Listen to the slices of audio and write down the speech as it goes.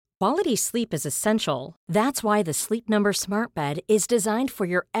Quality sleep is essential. That's why the Sleep Number Smart Bed is designed for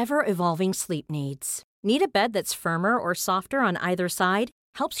your ever-evolving sleep needs. Need a bed that's firmer or softer on either side?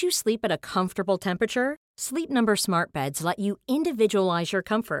 Helps you sleep at a comfortable temperature? Sleep Number Smart Beds let you individualize your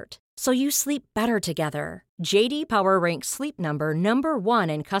comfort, so you sleep better together. J.D. Power ranks Sleep Number number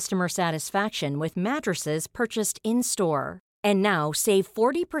 1 in customer satisfaction with mattresses purchased in-store. And now, save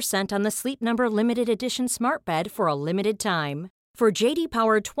 40% on the Sleep Number Limited Edition Smart Bed for a limited time. For J.D.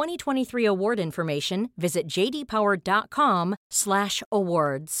 Power 2023 award information, visit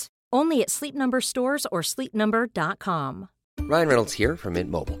jdpower.com/awards. Only at Sleep Number stores or sleepnumber.com. Ryan Reynolds here from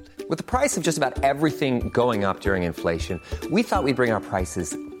Mint Mobile. With the price of just about everything going up during inflation, we thought we'd bring our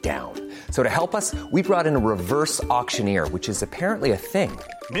prices down. So to help us, we brought in a reverse auctioneer, which is apparently a thing.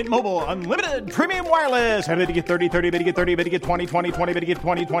 Mint Mobile Unlimited Premium Wireless. How to get 30, 30, bit to get 30, bit to get 20, 20, 20, bit to get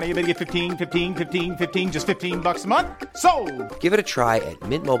 20, 20, bit to get 15, 15, 15, 15, just $15 a month? Sold! Give it a try at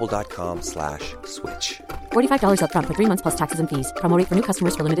mintmobile.com/switch. $45 up front for 3 months plus taxes and fees. Promo rate for new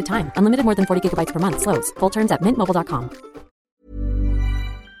customers for limited time. Unlimited more than 40 gigabytes per month. Slows full terms at mintmobile.com.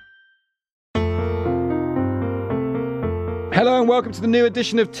 Hello and welcome to the new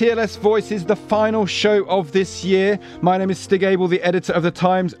edition of TLS Voices, the final show of this year. My name is Stig Abel, the editor of the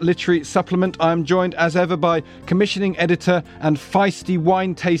Times Literary Supplement. I am joined as ever by commissioning editor and feisty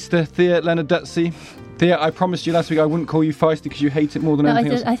wine taster Thea Lenarduzzi. Thea, I promised you last week I wouldn't call you feisty because you hate it more than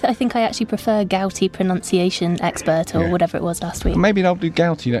anything else. I think I actually prefer gouty pronunciation expert or whatever it was last week. Maybe I'll do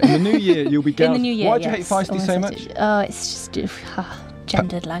gouty. In the new year, you'll be gouty. In the new year, Why do you hate feisty so much? Oh, it's just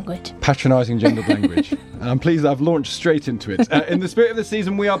gendered language. Patronising gendered language. I'm pleased that I've launched straight into it. In the spirit of the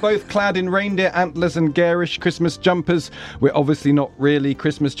season, we are both clad in reindeer antlers and garish Christmas jumpers. We're obviously not really.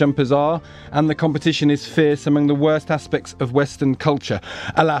 Christmas jumpers are. And the competition is fierce among the worst aspects of Western culture.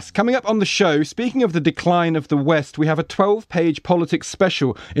 Alas, coming up on the show, speaking of the decline of the West, we have a 12-page politics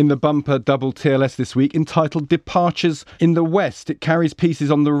special in the bumper double TLS this week entitled Departures in the West. It carries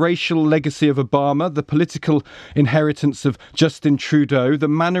pieces on the racial legacy of Obama, the political inheritance of Justin Trudeau, the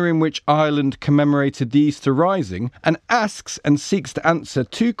manner in which Ireland commemorated the Easter Rising, and asks and seeks to answer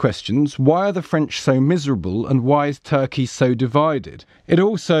two questions: why are the French so miserable and why is Turkey so divided? It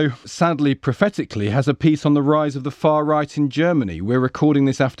also, sadly prophetically, has a piece on the rise of the far right in Germany. We're recording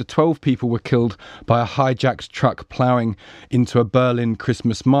this after 12 people were killed by a hijacked truck ploughing into a Berlin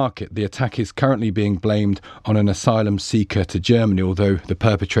Christmas market. The attack is currently being blamed on an asylum seeker to Germany, although the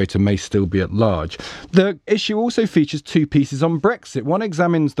perpetrator may still be at large. The issue also features two pieces on Brexit. One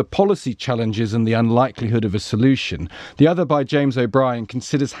examines the policy challenges and the unlikelihood of a solution. The other, by James O'Brien,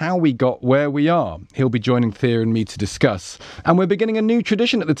 considers how we got where we are. He'll be joining Thea and me to discuss. And we're beginning a new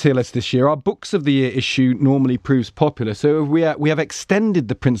tradition at the TLS this year. Our Books of the Year issue normally proves popular, so we have extended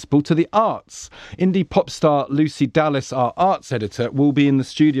the principle to the arts. Indie pop star Lucy Dallas, our arts editor, will be in the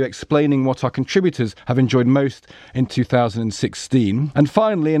studio explaining what our contributors have enjoyed most in 2016. And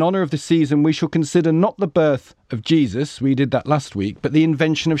finally, in honour of the season, we shall consider not the birth of Jesus, we did that last week, but the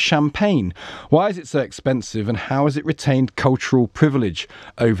invention of champagne. Why is it so expensive and how has it retained cultural privilege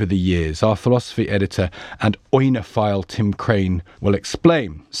over the years? Our philosophy editor and oinophile Tim Crane will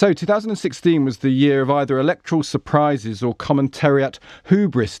explain. So 2016 was the year of either electoral surprises or commentariat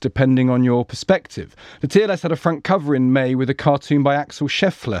hubris, depending on your perspective. The TLS had a front cover in May with a cartoon by Axel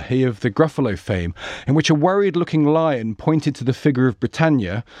Scheffler, he of the Gruffalo fame, in which a worried-looking lion pointed to the figure of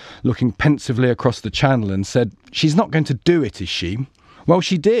Britannia, looking pensively across the channel, and said, "She's not going to do it, is she?" Well,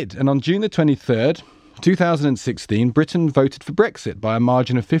 she did, and on June the 23rd, 2016, Britain voted for Brexit by a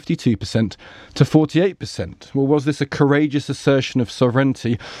margin of 52% to 48%. Well, was this a courageous assertion of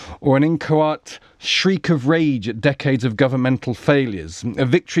sovereignty or an inchoate shriek of rage at decades of governmental failures? A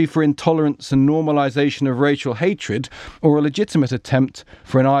victory for intolerance and normalisation of racial hatred, or a legitimate attempt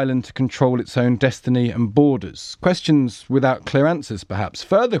for an island to control its own destiny and borders? Questions without clear answers, perhaps,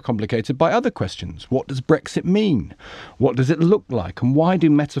 further complicated by other questions. What does Brexit mean? What does it look like? And why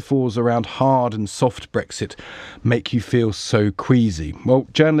do metaphors around hard and soft Brexit make you feel so queasy? Well,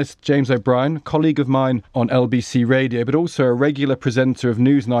 journalist James O'Brien, colleague of mine on LBC Radio, but also a regular presenter of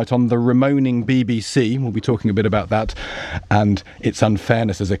Newsnight on the Remoaning BBC, we'll be talking a bit about that and its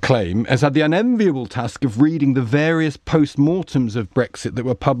unfairness as a claim, has had the unenviable task of reading the various post-mortems of Brexit that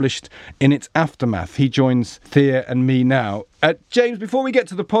were published in its aftermath. He joins Thea and me now. James, before we get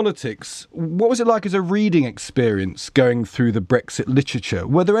to the politics, what was it like as a reading experience going through the Brexit literature?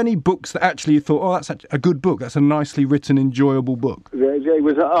 Were there any books that actually you thought, oh, that's a good book, that's a nicely written, enjoyable book? Yeah, it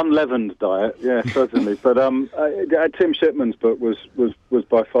was an unleavened diet, yeah, certainly. But Tim Shipman's book was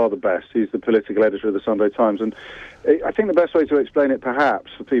by far the best. He's the political editor of the Sunday Times, and I think the best way to explain it,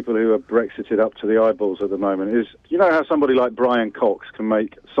 perhaps, for people who are Brexited up to the eyeballs at the moment is, you know how somebody like Brian Cox can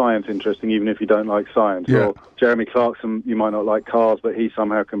make science interesting even if you don't like science? Yeah. Or Jeremy Clarkson, you might not like cars, but he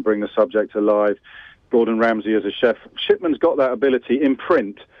somehow can bring the subject alive. Gordon Ramsay as a chef. Shipman's got that ability in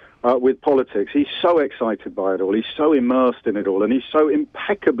print with politics. He's so excited by it all. He's so immersed in it all. And he's so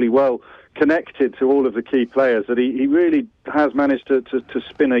impeccably well connected to all of the key players that he really has managed to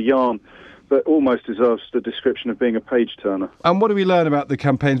spin a yarn that almost deserves the description of being a page-turner. And what do we learn about the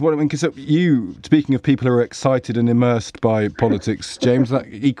campaigns? Because you, speaking of people who are excited and immersed by politics, James, that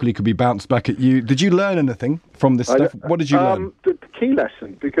equally could be bounced back at you. Did you learn anything from this stuff? What did you learn? The key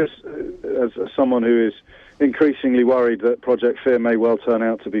lesson, because as someone who is increasingly worried that Project Fear may well turn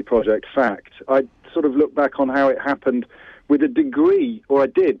out to be Project Fact, I sort of look back on how it happened with a degree, or I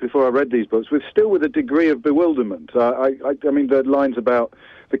did before I read these books, with a degree of bewilderment. I mean, the lines about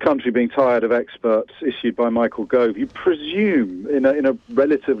the country being tired of experts issued by Michael Gove, you presume in a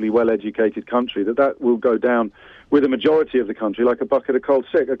relatively well-educated country that will go down with a majority of the country like a bucket of cold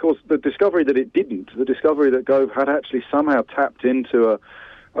sick. Of course, the discovery that it didn't, the discovery that Gove had actually somehow tapped into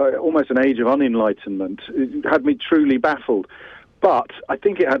almost an age of unenlightenment, it had me truly baffled. But I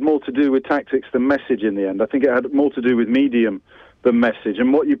think it had more to do with tactics than message in the end. I think it had more to do with medium than message.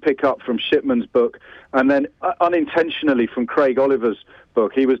 And what you pick up from Shipman's book, and then unintentionally from Craig Oliver's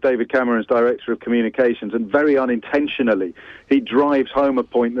book, he was David Cameron's director of communications, and very unintentionally he drives home a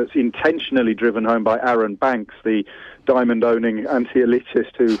point that's intentionally driven home by Aaron Banks, the diamond-owning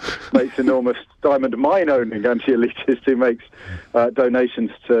anti-elitist who makes enormous diamond mine-owning anti-elitist who makes donations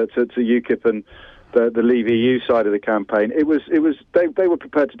to UKIP and the Leave EU side of the campaign. They were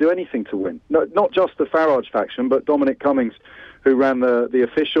prepared to do anything to win. Not just the Farage faction, but Dominic Cummings, who ran the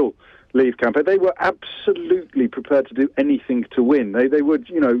official Leave campaign. They were absolutely prepared to do anything to win. They would,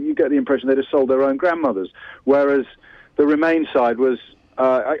 you get the impression they'd have sold their own grandmothers. Whereas the Remain side was,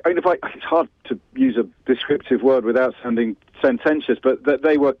 it's hard to use a descriptive word without sounding sententious, but that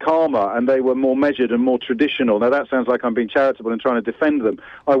they were calmer and they were more measured and more traditional. Now that sounds like I'm being charitable and trying to defend them.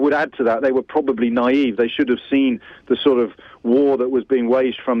 I would add to that, they were probably naive. They should have seen the sort of war that was being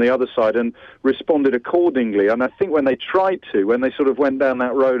waged from the other side and responded accordingly. And I think when they sort of went down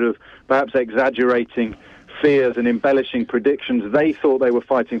that road of perhaps exaggerating fears and embellishing predictions, they thought they were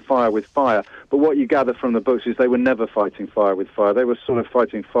fighting fire with fire. But what you gather from the books is they were never fighting fire with fire. They were sort of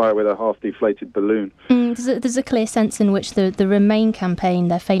fighting fire with a half-deflated balloon. There's a clear sense in which the Remain campaign,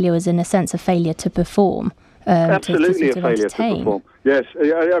 their failure was in a sense a failure to perform. Absolutely a failure to perform. Yes,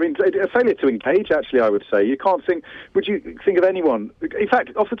 I mean, a failure to engage, actually, I would say. You can't think... Would you think of anyone... In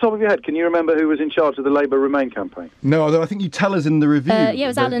fact, off the top of your head, can you remember who was in charge of the Labour Remain campaign? No, although I think you tell us in the review. It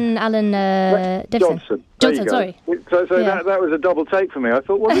was Alan Johnson. Johnson, sorry. So yeah. that was a double take for me. I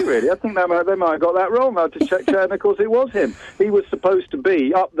thought, was he really? I think they might have got that wrong. I had to check that, and of course it was him. He was supposed to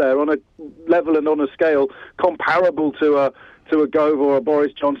be up there on a level and on a scale comparable to a Gove or a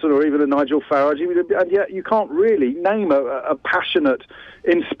Boris Johnson or even a Nigel Farage, and yet you can't really name a passionate,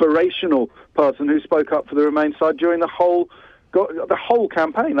 inspirational person who spoke up for the Remain side during the whole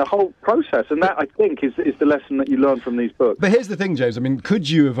campaign, the whole process. And that, I think, is the lesson that you learn from these books. But here's the thing, James. I mean, could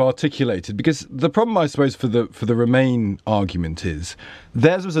you have articulated... Because the problem, I suppose, for the Remain argument is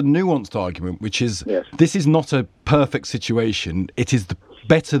theirs was a nuanced argument, which is This is not a perfect situation. It is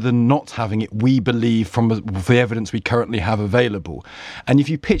better than not having it, we believe, from the evidence we currently have available. And if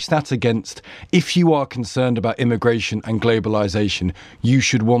you pitch that against, if you are concerned about immigration and globalisation, you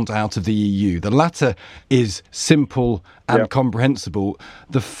should want out of the EU. The latter is simple and comprehensible.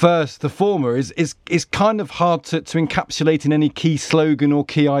 The former is kind of hard to encapsulate in any key slogan or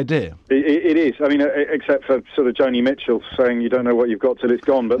key idea. It is. I mean, except for sort of Joni Mitchell saying you don't know what you've got till it's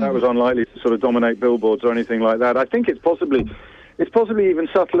gone, but that was unlikely to sort of dominate billboards or anything like that. I think it's possibly even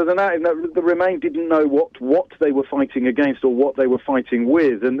subtler than that, in that the Remain didn't know what they were fighting against or what they were fighting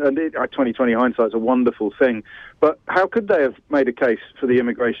with. And 20/20 hindsight is a wonderful thing. But how could they have made a case for the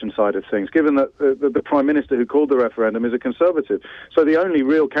immigration side of things, given that the Prime Minister who called the referendum is a Conservative? So the only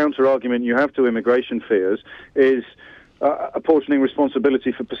real counter-argument you have to immigration fears is apportioning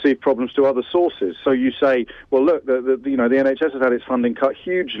responsibility for perceived problems to other sources. So you say, well, look, the NHS has had its funding cut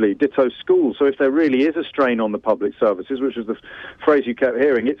hugely, ditto schools. So if there really is a strain on the public services, which is the phrase you kept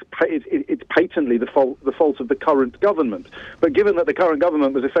hearing, it's patently the fault of the current government. But given that the current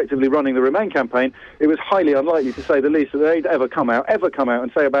government was effectively running the Remain campaign, it was highly unlikely, to say the least, that they'd ever come out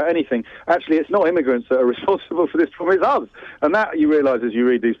and say about anything, actually, it's not immigrants that are responsible for this problem, it's us. And that, you realise as you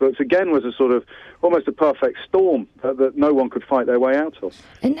read these books, again, was a sort of almost a perfect storm that no one could fight their way out of.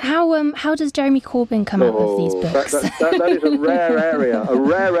 And how does Jeremy Corbyn come out of these books? That is a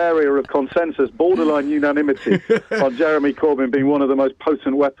rare area of consensus, borderline unanimity on Jeremy Corbyn being one of the most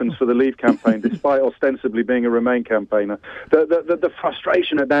potent weapons for the Leave campaign, despite ostensibly being a Remain campaigner. The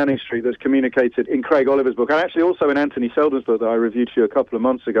frustration at Downing Street that's communicated in Craig Oliver's book, and actually also in Anthony Seldon's book that I reviewed for you a couple of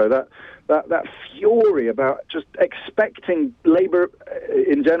months ago, that fury about just expecting Labour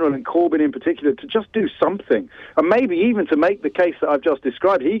in general and Corbyn in particular to just do something, and maybe even to make the case that I've just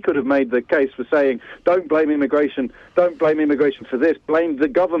described. He could have made the case for saying, don't blame immigration for this, blame the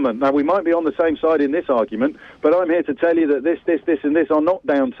government. Now, we might be on the same side in this argument, but I'm here to tell you that this and this are not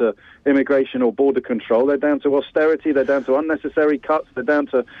down to immigration or border control. They're down to austerity, they're down to unnecessary cuts, they're down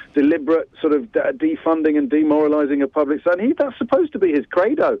to deliberate sort of defunding and demoralising of public sector. And that's supposed to be his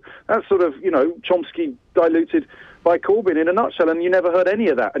credo. That's sort of, Chomsky diluted by Corbyn in a nutshell, and you never heard any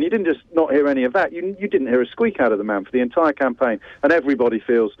of that. And you didn't just not hear any of that, you didn't hear a squeak out of the man for the entire campaign. And everybody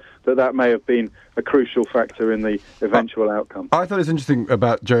feels that may have been a crucial factor in the eventual outcome. I thought it's interesting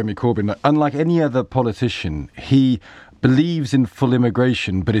about Jeremy Corbyn that, unlike any other politician, he believes in full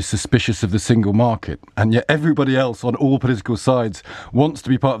immigration but is suspicious of the single market, and yet everybody else on all political sides wants to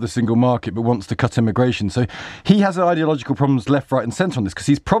be part of the single market but wants to cut immigration. So he has ideological problems left, right and centre on this, because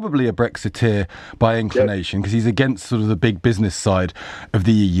he's probably a Brexiteer by inclination, because he's against sort of the big business side of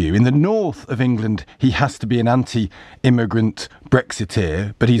the EU. In the north of England, he has to be an anti-immigrant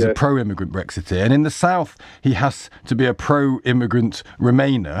Brexiteer, but he's a pro-immigrant Brexiteer, and in the south he has to be a pro-immigrant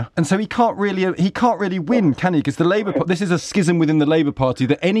Remainer, and so he can't really win, can he? Because the Labour this is a schism within the Labour Party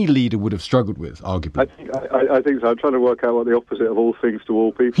that any leader would have struggled with, arguably. I think so. I'm trying to work out what the opposite of all things to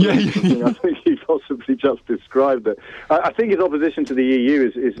all people is. I think he possibly just described it. I think his opposition to the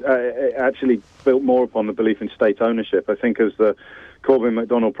EU is actually built more upon the belief in state ownership. I think as the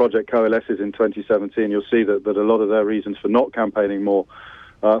Corbyn-McDonnell project coalesces in 2017, you'll see that a lot of their reasons for not campaigning more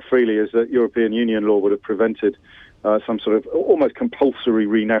freely is that European Union law would have prevented some sort of almost compulsory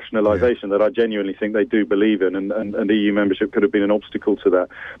renationalisation that I genuinely think they do believe in, and EU membership could have been an obstacle to that.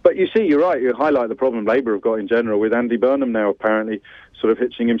 But you see, you're right, you highlight the problem Labour have got in general, with Andy Burnham now apparently sort of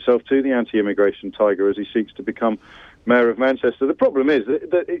hitching himself to the anti-immigration tiger as he seeks to become Mayor of Manchester. The problem is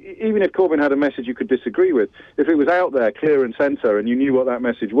that even if Corbyn had a message you could disagree with, if it was out there, clear and centre, and you knew what that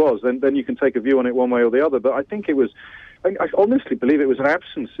message was, then you can take a view on it one way or the other. But I think I honestly believe it was an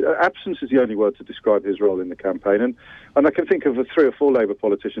absence. Absence is the only word to describe his role in the campaign. And I can think of 3 or 4 Labour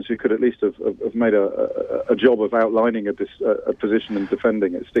politicians who could at least have made a job of outlining a position and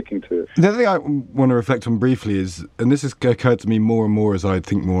defending it, sticking to it. The other thing I want to reflect on briefly is, and this has occurred to me more and more as I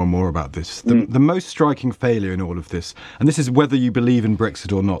think more and more about this, the most striking failure in all of this, and this is whether you believe in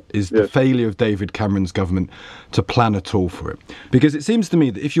Brexit or not, is the failure of David Cameron's government to plan at all for it. Because it seems to me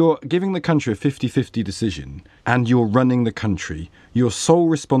that if you're giving the country a 50-50 decision and you're running the country, your sole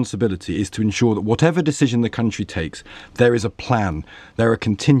responsibility is to ensure that whatever decision the country takes, there is a plan, there are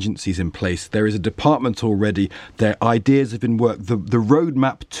contingencies in place, there is a department already, their ideas have been worked, the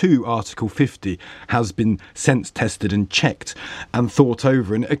roadmap to Article 50 has been sense tested and checked and thought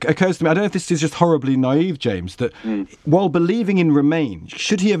over. And it occurs to me, I don't know if this is just horribly naive, James, that while believing in Remain,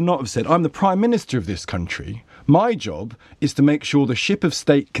 should he have not have said, I'm the Prime Minister of this country, my job is to make sure the ship of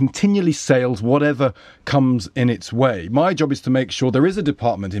state continually sails whatever comes in its way. My job is to make sure there is a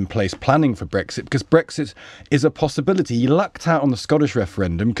department in place planning for Brexit, because Brexit is a possibility. He lucked out on the Scottish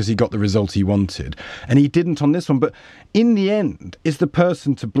referendum because he got the result he wanted, and he didn't on this one. But in the end, is the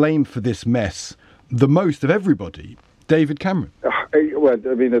person to blame for this mess the most of everybody David Cameron? Well,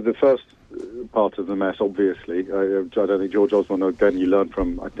 I mean, the first part of the mess, obviously. I don't think George Osborne, again, you learned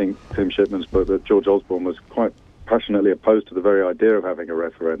from, I think, Tim Shipman's book that George Osborne was quite passionately opposed to the very idea of having a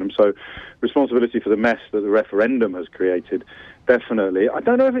referendum. So responsibility for the mess that the referendum has created, definitely. I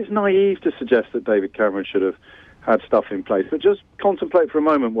don't know if it's naive to suggest that David Cameron should have had stuff in place, but just contemplate for a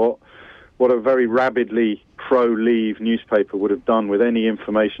moment what a very rabidly pro-Leave newspaper would have done with any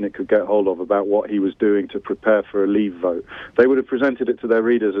information it could get hold of about what he was doing to prepare for a Leave vote. They would have presented it to their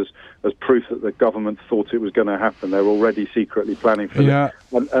readers as proof that the government thought it was going to happen. They're already secretly planning for it.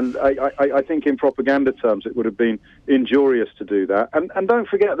 And I think in propaganda terms it would have been injurious to do that. And don't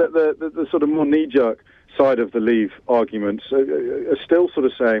forget that the sort of more knee-jerk side of the Leave arguments are still sort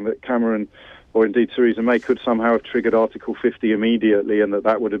of saying that Cameron, or indeed Theresa May, could somehow have triggered Article 50 immediately, and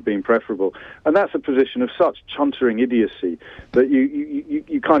that would have been preferable. And that's a position of such chuntering idiocy that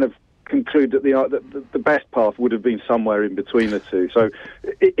you kind of conclude that the best path would have been somewhere in between the two. So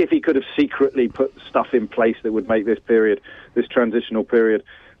if he could have secretly put stuff in place that would make this transitional period,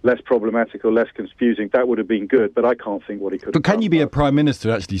 less problematic or less confusing, that would have been good, but I can't think what he could have done. But can you be a Prime Minister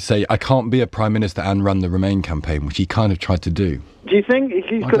and actually say, I can't be a Prime Minister and run the Remain campaign, which he kind of tried to do? Do you think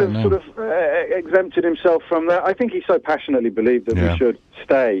he could have sort of exempted himself from that? I think he so passionately believed that we should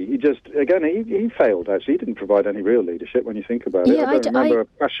stay. He just, again, he failed, actually. He didn't provide any real leadership when you think about it. I don't remember a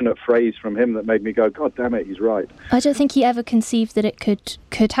passionate phrase from him that made me go, God damn it, he's right. I don't think he ever conceived that it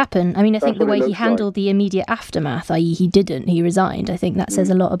could happen. I mean, I think the way he handled the immediate aftermath, i.e. he didn't, he resigned, I think that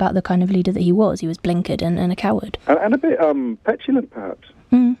says a lot about the kind of leader that he was. He was blinkered and a coward. And a bit petulant, perhaps.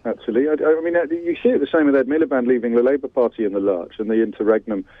 Actually, I mean, you see it the same with Ed Miliband leaving the Labour Party in the lurch, and the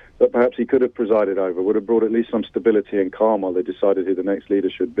interregnum that perhaps he could have presided over would have brought at least some stability and calm while they decided who the next leader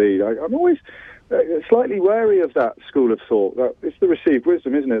should be. I'm always slightly wary of that school of thought. It's the received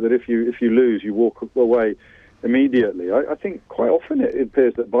wisdom, isn't it, that if you lose, you walk away immediately. I think quite often it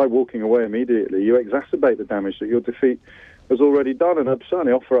appears that by walking away immediately, you exacerbate the damage that your defeat has already done, and I'd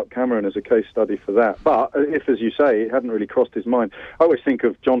certainly offer up Cameron as a case study for that. But if, as you say, it hadn't really crossed his mind, I always think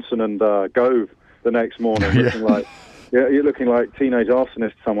of Johnson and Gove the next morning, you're looking like teenage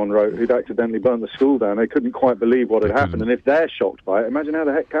arsonist, someone wrote, who'd accidentally burnt the school down. They couldn't quite believe what had happened, and if they're shocked by it, imagine how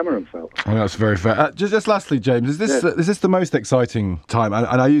the heck Cameron felt. Oh, that's very fair. Just lastly, James, is this the most exciting time? And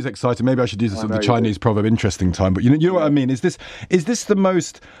I use exciting, maybe I should use the Chinese proverb, interesting time, but you know what I mean? Is this the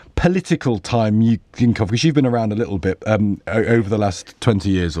most political time you think of? Because you've been around a little bit over the last 20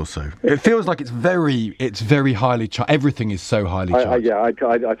 years or so. It feels like it's very highly charged. Everything is so highly charged.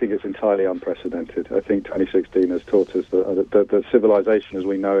 I think it's entirely unprecedented. I think 2016 has taught us that civilization as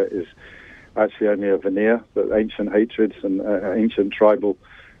we know it is actually only a veneer, that ancient hatreds and ancient tribal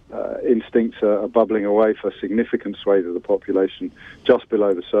instincts are bubbling away for significant swathes of the population just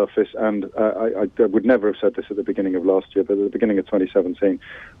below the surface. And I would never have said this at the beginning of last year, but at the beginning of 2017,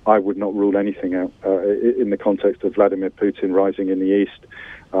 I would not rule anything out in the context of Vladimir Putin rising in the east,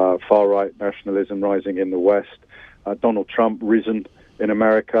 far-right nationalism rising in the west, Donald Trump risen in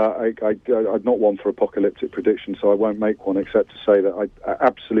America. I'm not one for apocalyptic predictions, so I won't make one except to say that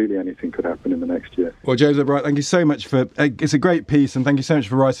absolutely anything could happen in the next year. Well, James O'Brien, thank you so much for... it's a great piece, and thank you so much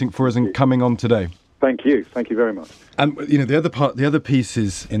for writing for us and coming on today. Thank you. Thank you very much. And, the other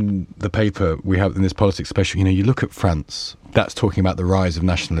pieces in the paper we have in this politics special, you look at France, that's talking about the rise of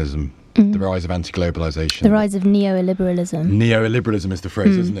nationalism, the rise of anti-globalisation. The rise of neoliberalism. Neoliberalism is the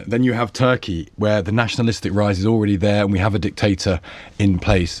phrase, isn't it? Then you have Turkey, where the nationalistic rise is already there and we have a dictator in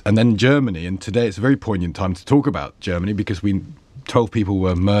place. And then Germany, and today it's a very poignant time to talk about Germany because 12 people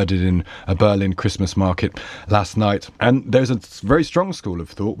were murdered in a Berlin Christmas market last night. And there's a very strong school of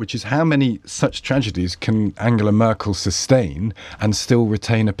thought, which is how many such tragedies can Angela Merkel sustain and still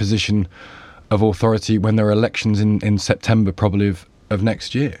retain a position of authority when there are elections in September, probably of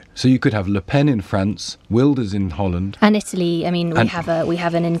next year. So you could have Le Pen in France, Wilders in Holland, and Italy. I mean, we have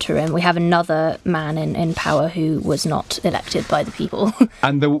an interim. We have another man in power who was not elected by the people.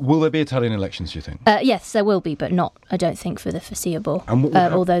 And will there be Italian elections, do you think? Yes, there will be, but not, I don't think, for the foreseeable.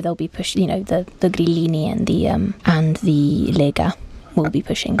 Although they'll be pushed. The Grillini and the Lega will be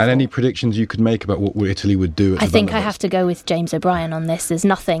pushing. And any predictions you could make about what Italy would do? I think I have to go with James O'Brien on this. There's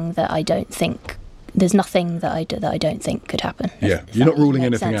nothing that I don't think could happen. Yeah, you're not ruling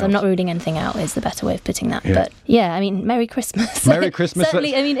anything out. I'm not ruling anything out is the better way of putting that. Yeah. But yeah, I mean, Merry Christmas. Merry Christmas.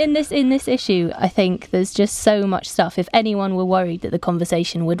 Certainly, I mean, in this issue, I think there's just so much stuff. If anyone were worried that the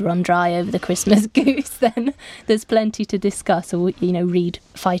conversation would run dry over the Christmas goose, then there's plenty to discuss or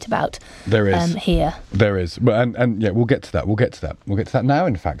fight about. There is here. There is, and yeah, we'll get to that. We'll get to that now.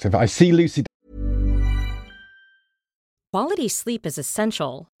 In fact, if I see Lucy. Quality sleep is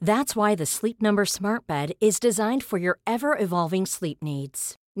essential. That's why the Sleep Number Smart Bed is designed for your ever-evolving sleep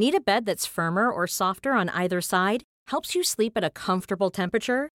needs. Need a bed that's firmer or softer on either side? Helps you sleep at a comfortable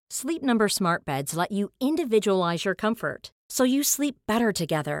temperature? Sleep Number Smart Beds let you individualize your comfort, so you sleep better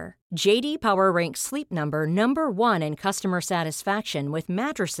together. J.D. Power ranks Sleep Number #1 in customer satisfaction with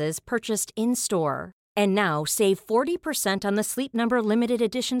mattresses purchased in-store. And now, save 40% on the Sleep Number Limited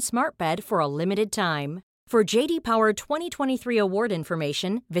Edition Smart Bed for a limited time. For J.D. Power 2023 award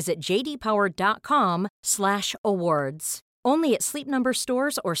information, visit jdpower.com/awards. Only at Sleep Number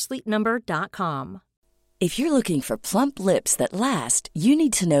stores or sleepnumber.com. If you're looking for plump lips that last, you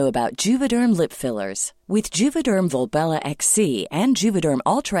need to know about Juvederm lip fillers. With Juvederm Volbella XC and Juvederm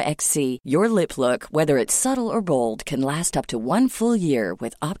Ultra XC, your lip look, whether it's subtle or bold, can last up to 1 full year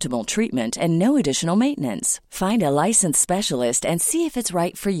with optimal treatment and no additional maintenance. Find a licensed specialist and see if it's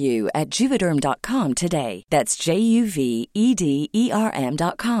right for you at Juvederm.com today. That's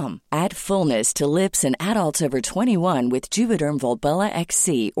JUVEDERM.com. Add fullness to lips in adults over 21 with Juvederm Volbella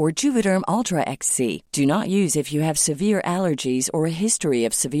XC or Juvederm Ultra XC. Do not use if you have severe allergies or a history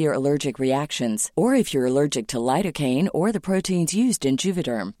of severe allergic reactions, or if you're allergic to lidocaine or the proteins used in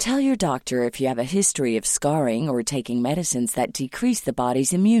Juvederm. Tell your doctor if you have a history of scarring or taking medicines that decrease the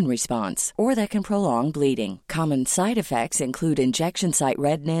body's immune response or that can prolong bleeding. Common side effects include injection site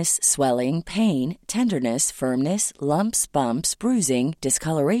redness, swelling, pain, tenderness, firmness, lumps, bumps, bruising,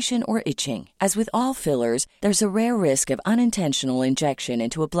 discoloration, or itching. As with all fillers, there's a rare risk of unintentional injection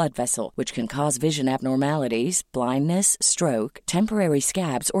into a blood vessel, which can cause vision abnormalities, blindness, stroke, temporary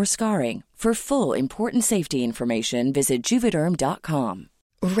scabs, or scarring. For full, important safety information, visit Juvederm.com.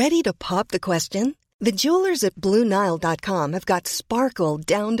 Ready to pop the question? The jewelers at BlueNile.com have got sparkle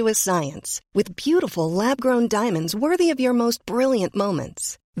down to a science with beautiful lab-grown diamonds worthy of your most brilliant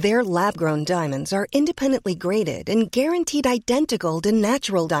moments. Their lab-grown diamonds are independently graded and guaranteed identical to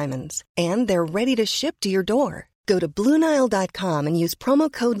natural diamonds, and they're ready to ship to your door. Go to BlueNile.com and use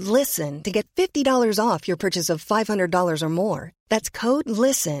promo code LISTEN to get $50 off your purchase of $500 or more. That's code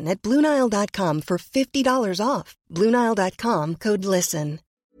LISTEN at BlueNile.com for $50 off. BlueNile.com, code LISTEN.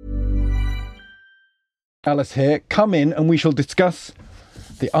 Alice here. Come in and we shall discuss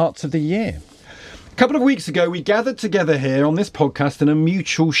the arts of the year. A couple of weeks ago, we gathered together here on this podcast in a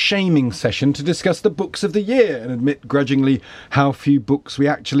mutual shaming session to discuss the books of the year and admit grudgingly how few books we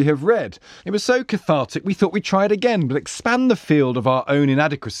actually have read. It was so cathartic, we thought we'd try it again, but expand the field of our own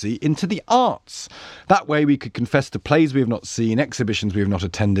inadequacy into the arts. That way we could confess to plays we have not seen, exhibitions we have not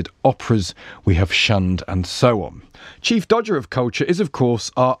attended, operas we have shunned, and so on. Chief Dodger of Culture is, of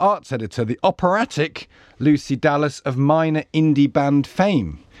course, our arts editor, the operatic Lucy Dallas of minor indie band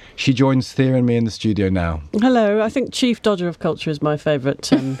fame. She joins Thea and me in the studio now. Hello. I think Chief Dodger of Culture is my favourite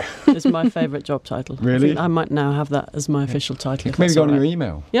job title. Really? I might now have that as my official title. Maybe go on your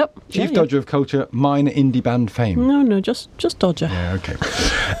email. Yep. Chief Dodger of Culture, minor indie band fame. No, just Dodger. Yeah, okay.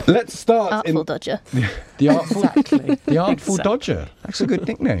 Let's start Artful Dodger. The artful, Exactly. The Artful Dodger. That's a good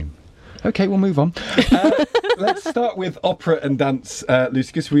nickname. Okay, we'll move on. Let's start with opera and dance,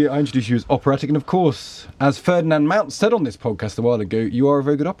 Lucy, because I introduced you as operatic. And of course, as Ferdinand Mount said on this podcast a while ago, you are a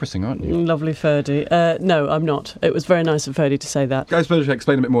very good opera singer, aren't you? Lovely Ferdy. No, I'm not. It was very nice of Ferdy to say that. I suppose I should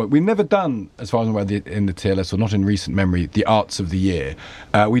explain a bit more. We've never done, as far as I'm aware, in the TLS, or not in recent memory, the arts of the year.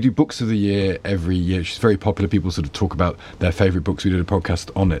 We do books of the year every year. It's very popular. People sort of talk about their favourite books. We did a podcast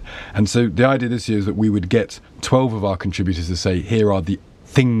on it. And so the idea this year is that we would get 12 of our contributors to say, here are the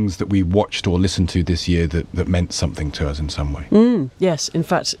things that we watched or listened to this year that meant something to us in some way. Yes, in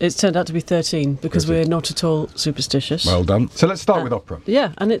fact, it's turned out to be 13 because we're not at all superstitious. Well done. So let's start with opera.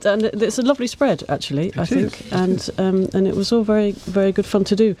 Yeah, and it's a lovely spread, actually, I think. And it was all very, very good fun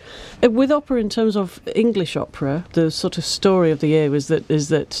to do. With opera, in terms of English opera, the sort of story of the year is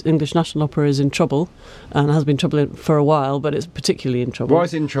that English National Opera is in trouble, and has been trouble for a while, but it's particularly in trouble. Why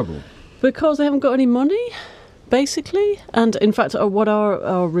is it in trouble? Because they haven't got any money, basically. And in fact, what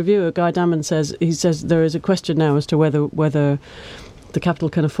our reviewer, Guy Dammond, says there is a question now as to whether the capital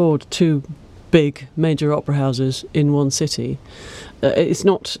can afford two big major opera houses in one city. It's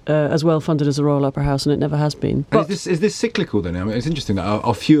not as well funded as the Royal Opera House, and it never has been. But is this cyclical then? I mean, it's interesting that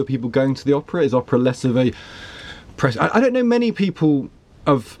are fewer people going to the opera? Is opera less of a press? I don't know many people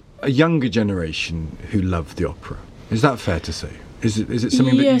of a younger generation who love the opera. Is that fair to say? Is it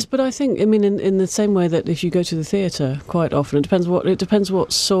something? Yes, but I think in the same way that if you go to the theatre quite often, it depends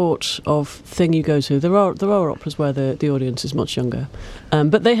what sort of thing you go to. There are operas where the audience is much younger,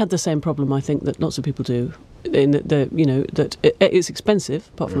 but they had the same problem, I think, that lots of people do. In that it's expensive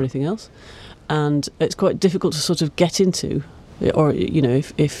apart from anything else, and it's quite difficult to sort of get into. Or,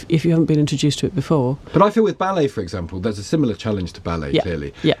 if you haven't been introduced to it before. But I feel with ballet, for example, there's a similar challenge to ballet,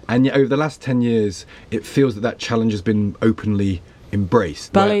 clearly. Yeah. And yet over the last 10 years, it feels that challenge has been openly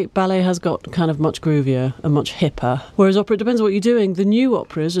embraced. Ballet has got kind of much groovier and much hipper. Whereas opera, it depends on what you're doing. The new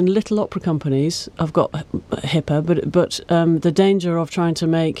operas and little opera companies have got hipper, but the danger of trying to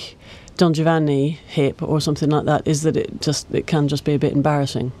make Don Giovanni hip or something like that is that it can just be a bit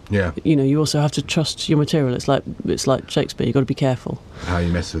embarrassing. Yeah. You also have to trust your material. It's like Shakespeare. You've got to be careful how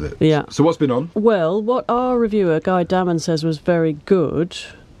you mess with it. Yeah. So what's been on? Well, what our reviewer Guy Dammond says was very good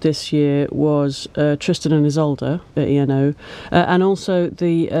this year was Tristan and Isolde at ENO, and also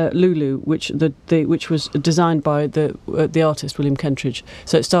the Lulu, which was designed by the artist William Kentridge.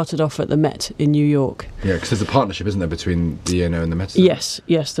 So it started off at the Met in New York. Yeah, because there's a partnership, isn't there, between the ENO and the Met? Yes,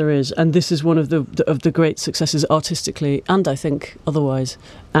 there is, and this is one of the great successes artistically, and I think otherwise.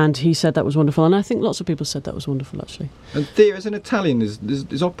 And he said that was wonderful, and I think lots of people said that was wonderful, actually. And Thea, as an Italian,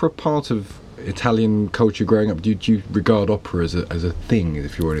 is opera part of Italian culture growing up? Do you regard opera as a thing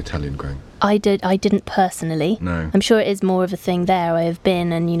if you were an Italian growing up? I didn't personally. No. I'm sure it is more of a thing there. I have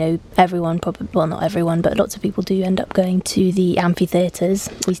been, and everyone probably, well, not everyone, but lots of people do end up going to the amphitheatres.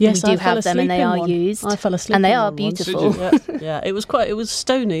 We do have them, and they are used. I fell asleep, and they in are one beautiful. Yeah, it was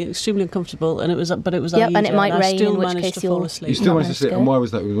stony, extremely uncomfortable, and it was and it might rain, still in which managed case to fall asleep. You still managed to sleep, and why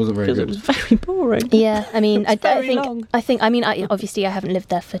was that? It wasn't very good. Because it was very boring. Yeah, I mean, I think, obviously I haven't lived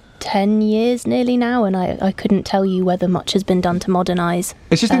there for 10 years nearly now, and I couldn't tell you whether much has been done to modernise.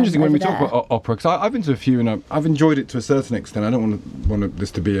 It's just interesting when we there. talk about opera, because I've been to a few and I've enjoyed it to a certain extent. I don't want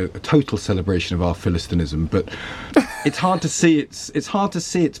this to be a total celebration of our Philistinism, but it's hard to see its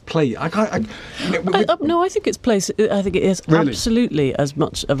place. No, I think its place. I think it is really? Absolutely as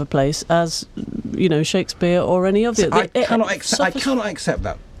much of a place as Shakespeare or any of the. I cannot accept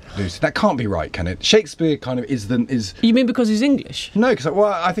that, Lucy. That can't be right, can it? Shakespeare kind of is. You mean because he's English? No, because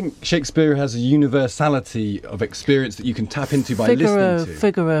I think Shakespeare has a universality of experience that you can tap into by listening to.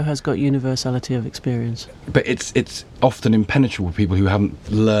 Figaro has got universality of experience, but it's often impenetrable for people who haven't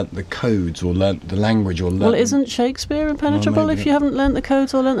learnt the codes or learnt the language or learnt. Well, isn't Shakespeare impenetrable if you haven't learnt the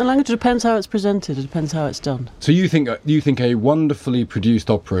codes or learnt the language? It depends how it's presented. It depends how it's done. So you think a wonderfully produced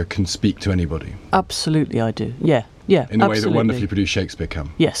opera can speak to anybody? Absolutely, I do. Yeah. In the way that wonderfully produced Shakespeare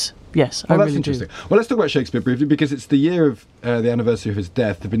can. Yes. Well, that's interesting. Well, let's talk about Shakespeare briefly, because it's the year of the anniversary of his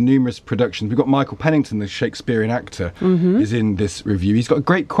death. There have been numerous productions. We've got Michael Pennington, the Shakespearean actor, is in this review. He's got a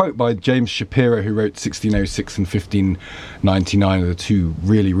great quote by James Shapiro, who wrote 1606 and 1599, are the two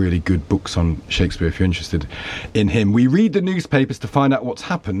really, really good books on Shakespeare, if you're interested in him. We read the newspapers to find out what's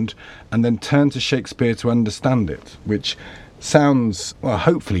happened and then turn to Shakespeare to understand it, which sounds, well,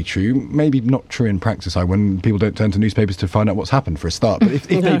 hopefully true, maybe not true in practice, when people don't turn to newspapers to find out what's happened for a start. But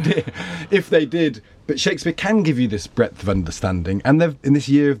if they did, but Shakespeare can give you this breadth of understanding, and in this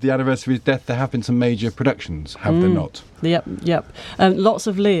year of the anniversary of his death, there have been some major productions, have there not? Yep. Lots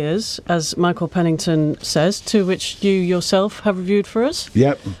of Lears, as Michael Pennington says, to which you yourself have reviewed for us.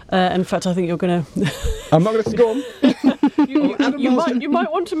 Yep. In fact, I think you're going to... I'm not going to go on. You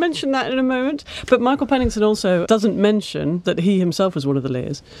might want to mention that in a moment. But Michael Pennington also doesn't mention that he himself was one of the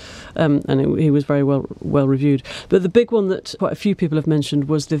Lears, and he was very well reviewed. But the big one that quite a few people have mentioned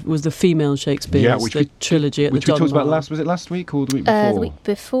was the female Shakespeare, the trilogy at the Donmar. Which we talked about was it last week or the week before? The week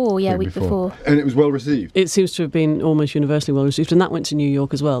before, week before. And it was well received? It seems to have been almost universally well received, and that went to New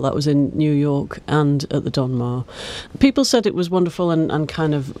York as well. That was in New York and at the Donmar. People said it was wonderful and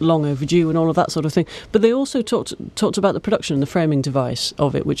kind of long overdue and all of that sort of thing, but they also talked about the production and the framing device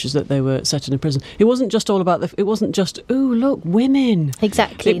of it, which is that they were set in a prison. It wasn't just all about it wasn't just, ooh, look, women.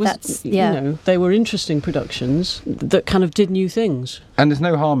 Exactly. They were interesting productions that kind of did new things. And there's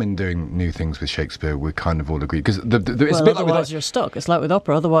no harm in doing new things with Shakespeare, we kind of all agree. Because it's a bit otherwise you're stuck. It's like with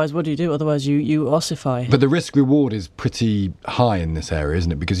opera. Otherwise, what do you do? Otherwise, you ossify. But the risk-reward is pretty high in this area,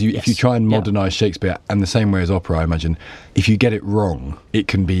 isn't it? Because if you try and modernise Shakespeare, and the same way as opera, I imagine, if you get it wrong, it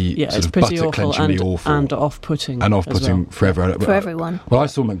can be sort of butter-clenchingly awful. And off-putting. And off-putting forever. For everyone. Well, I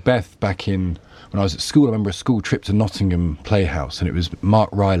saw Macbeth back when I was at school. I remember a school trip to Nottingham Playhouse, and it was Mark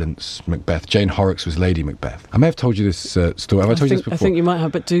Rylance Macbeth. Jane Horrocks was Lady Macbeth. I may have told you this story. Have I told you this before? I think you might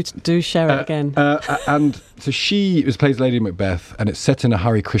have, but do share it again. And so she plays Lady Macbeth, and it's set in a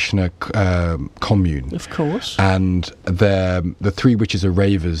Hare Krishna commune. Of course. And the three witches are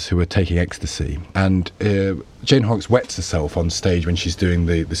ravers who are taking ecstasy. And Jane Horrocks wets herself on stage when she's doing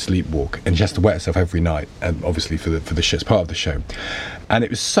the sleepwalk, and she has to wet herself every night, and obviously for the show, it's part of the show. And it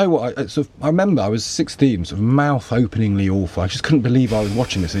was so I remember I was 16, sort of mouth-openingly awful. I just couldn't believe I was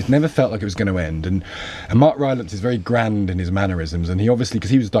watching this. It never felt like it was going to end. And Mark Rylance is very grand in his mannerisms, and he obviously, because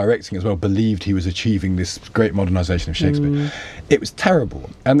he was directing as well, believed he was achieving this great modernisation of Shakespeare. It was terrible.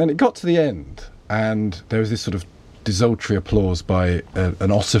 And then it got to the end, and there was this sort of desultory applause by an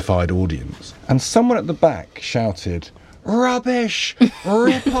ossified audience, and someone at the back shouted, "Rubbish!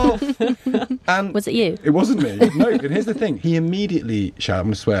 Rip off!" And was it you? It wasn't me. No, and here's the thing. He immediately shouted, I'm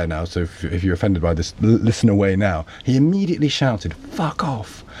going to swear now, so if you're offended by this, listen away now. He immediately shouted, "Fuck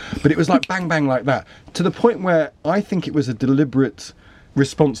off!" But it was like bang, bang like that, to the point where I think it was a deliberate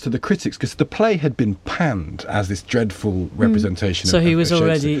response to the critics, because the play had been panned as this dreadful representation. So he was on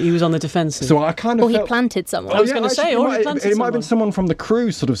the defensive. So I kind of he planted someone. I was going to say, it might have been someone from the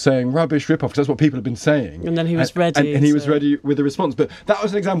crew sort of saying "rubbish, rip off," because that's what people have been saying. And then he was ready. And he was ready with the response. But that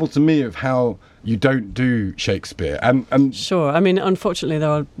was an example to me of how you don't do Shakespeare. And sure, I mean, unfortunately,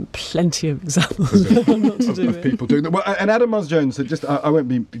 there are plenty of examples of people doing that. Well, and Adam Mars-Jones said, I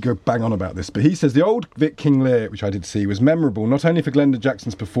won't go bang on about this, but he says the old Vic King Lear, which I did see, was memorable not only for Glenda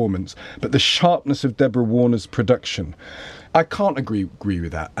Jackson's performance, but the sharpness of Deborah Warner's production. I can't agree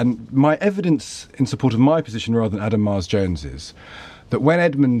with that. And my evidence in support of my position rather than Adam Mars-Jones's, that when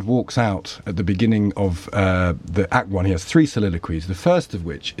Edmund walks out at the beginning of the Act 1, he has 3 soliloquies, the first of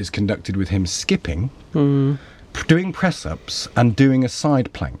which is conducted with him skipping, doing press-ups and doing a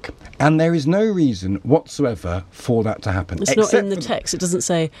side plank. And there is no reason whatsoever for that to happen. It's not in the text. It doesn't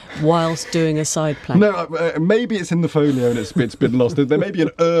say whilst doing a side plank. No, maybe it's in the folio and it's been lost. There may be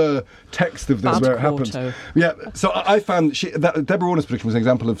an text of this where it happens. Yeah, so I found that Deborah Warner's production was an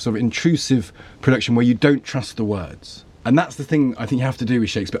example of sort of intrusive production where you don't trust the words. And that's the thing I think you have to do with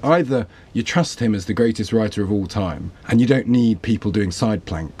Shakespeare. Either you trust him as the greatest writer of all time and you don't need people doing side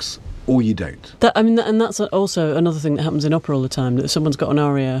planks, or you don't. And that's also another thing that happens in opera all the time, that someone's got an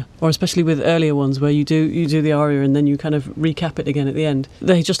aria, or especially with earlier ones where you do the aria and then you kind of recap it again at the end.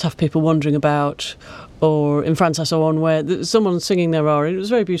 They just have people wandering about. Or in France I saw one where someone's singing their aria, it was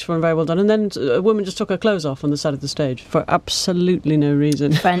very beautiful and very well done, and then a woman just took her clothes off on the side of the stage for absolutely no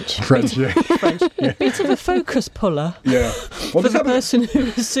reason. French, yeah. French. Yeah. Bit of a focus puller. Yeah. Well, for the person who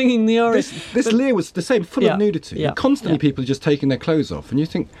was singing the aria. This Lear was the same, full of nudity. Yeah. Constantly people are just taking their clothes off, and you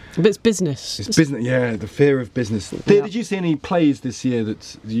think... But it's business. It's business, yeah, the fear of business. Did you see any plays this year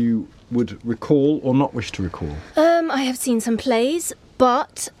that you would recall or not wish to recall? I have seen some plays.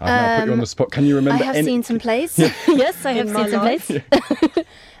 But I've now put you on the spot. Can you remember? I have seen some plays. Yes, I have seen some plays.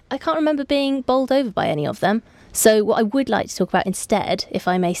 I can't remember being bowled over by any of them. So what I would like to talk about instead, if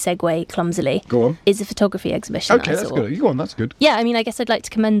I may segue clumsily, go on, is the photography exhibition. Okay, that's good. Go on, that's good. Yeah, I mean, I guess I'd like to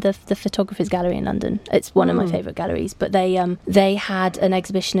commend the Photographers Gallery in London. It's one of my favourite galleries. But they had an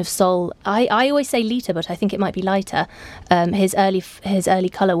exhibition of Sol. I always say Lita, but I think it might be Leiter. His early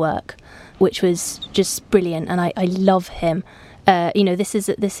colour work, which was just brilliant, and I love him.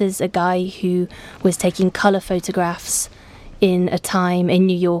 This is a guy who was taking colour photographs in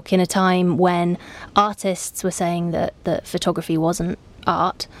New York, in a time when artists were saying that photography wasn't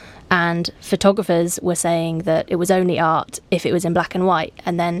art, and photographers were saying that it was only art if it was in black and white.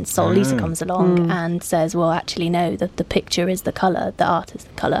 And then Sol Lisa comes along and says, well, actually, no, the picture is the colour, the art is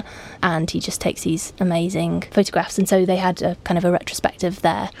the colour. And he just takes these amazing photographs. And so they had a kind of a retrospective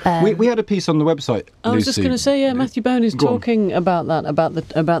there. We had a piece on the website, I was just going to say, Matthew Bone is talking about that,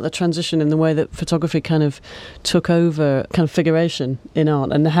 about the transition in the way that photography kind of took over kind of figuration in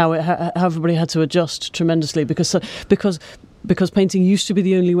art, and how everybody had to adjust tremendously because painting used to be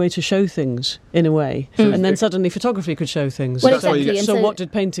the only way to show things, in a way. And then suddenly photography could show things. Well, exactly. So what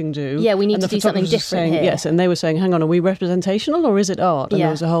did painting do? Yeah, we need to do something different here. Yes, and they were saying, hang on, are we representational or is it art? And there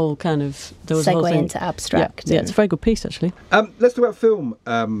was a whole kind of... segue into abstract. Yeah, it's a very good piece, actually. Let's talk about film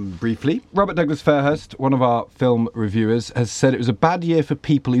briefly. Robert Douglas Fairhurst, one of our film reviewers, has said it was a bad year for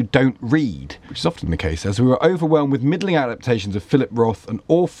people who don't read, which is often the case, as we were overwhelmed with middling adaptations of Philip Roth, an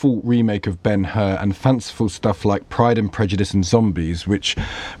awful remake of Ben-Hur, and fanciful stuff like Pride and Prejudice and Zombies, which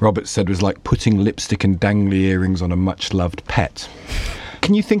Robert said was like putting lipstick and dangly earrings on a much-loved pet.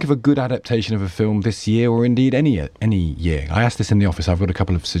 Can you think of a good adaptation of a film this year, or indeed any year? I asked this in the office. I've got a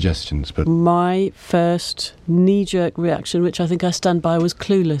couple of suggestions, but my first knee-jerk reaction, which I think I stand by, was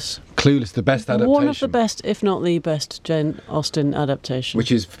Clueless. Clueless, the best adaptation. One of the best, if not the best, Jane Austen adaptation.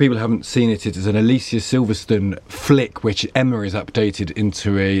 Which is, for people who haven't seen it, it is an Alicia Silverstone flick, which Emma is updated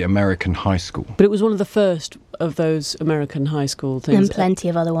into a American high school. But it was one of the first of those American high school things. And plenty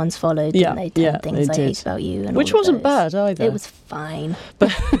of other ones followed, didn't they? 10 Things I Hate About You. And which wasn't bad either. It was fine. But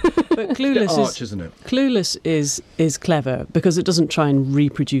Clueless arch, isn't it? Clueless is clever because it doesn't try and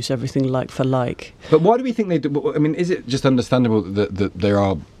reproduce everything like for like. But why do we think they do? I mean, is it just understandable that there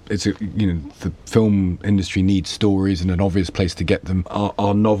are... the film industry needs stories, and an obvious place to get them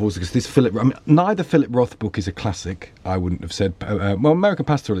are novels. Because neither Philip Roth book is a classic. I wouldn't have said. American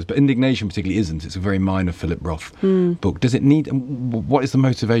Pastoral is, but Indignation particularly isn't. It's a very minor Philip Roth book. Does it need? What is the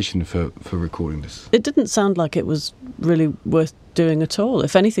motivation for recording this? It didn't sound like it was really worth doing at all.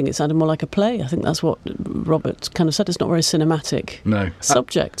 If anything, it sounded more like a play. I think that's what Robert kind of said. It's not very cinematic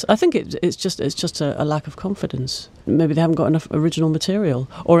subject. I think it's just a lack of confidence. Maybe they haven't got enough original material,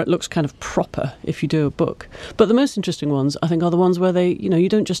 or it looks kind of proper if you do a book. But the most interesting ones, I think, are the ones where you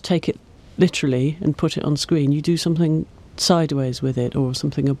don't just take it literally and put it on screen. You do something sideways with it, or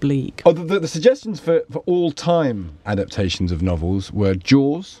something oblique. Oh, the suggestions for all-time adaptations of novels were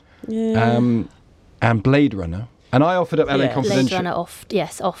Jaws, and Blade Runner. And I offered up LA Confidential. Blade Runner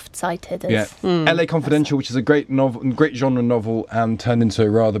oft-cited. LA Confidential, which is a great novel, great genre novel, and turned into a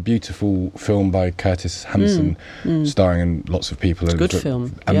rather beautiful film by Curtis Hanson, starring in lots of people. It's a good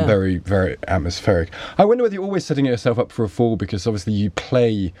film. And very, very atmospheric. I wonder whether you're always setting yourself up for a fall, because obviously you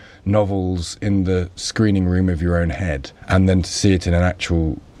play novels in the screening room of your own head, and then to see it in an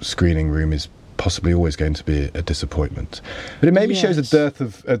actual screening room is possibly always going to be a disappointment. But it maybe shows a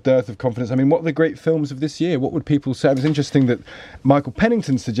dearth of confidence. I mean, what are the great films of this year? What would people say? It was interesting that Michael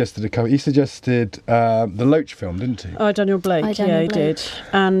Pennington suggested he suggested the Loach film, didn't he? Oh, Daniel Blake. He did.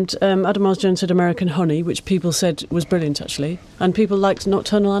 And Adam Miles Jones said American Honey, which people said was brilliant, actually. And people liked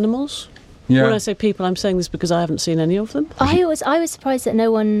Nocturnal Animals. Yeah. When I say people, I'm saying this because I haven't seen any of them. I was surprised that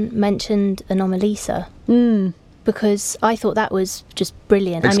no one mentioned Anomalisa. Because I thought that was just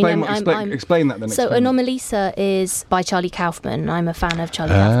brilliant. Explain that then. So Anomalisa is by Charlie Kaufman. I'm a fan of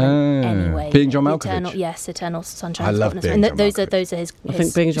Charlie Kaufman anyway. Being John Malkovich. Eternal Sunshine. I love Being John Malkovich. Those are his I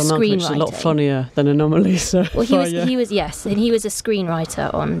think Being John Malkovich is a lot funnier than Anomalisa. Well, he was and he was a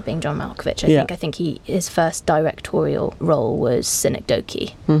screenwriter on Being John Malkovich. I think his first directorial role was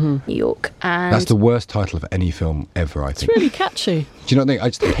Synecdoche, New York. And that's the worst title of any film ever, I think. It's really catchy. Do you know what I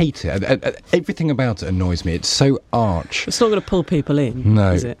think? I just hate it. Everything about it annoys me. It's so arch. It's not going to pull people in,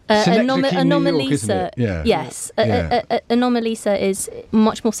 no. is it? Anomalisa, yes. Anomalisa is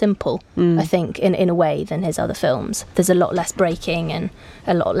much more simple, I think, in a way than his other films. There's a lot less breaking and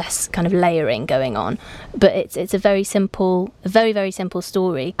a lot less kind of layering going on. But it's a very simple, very, very simple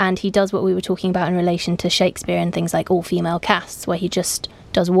story. And he does what we were talking about in relation to Shakespeare and things like all-female casts, where he just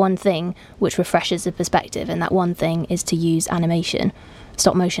does one thing which refreshes the perspective, and that one thing is to use animation,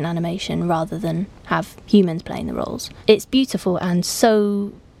 stop motion animation, rather than have humans playing the roles. It's beautiful and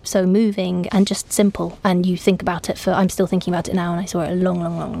so moving and just simple, and you think about it I'm still thinking about it now, and I saw it a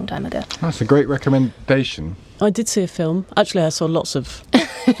long time ago. That's a great recommendation. I did see a film. Actually, I saw lots of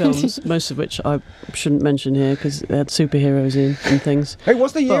films, most of which I shouldn't mention here because they had superheroes in and things. It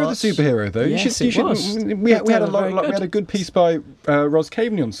was the year of the superhero, though. Yes, it was. We had a good piece by Ros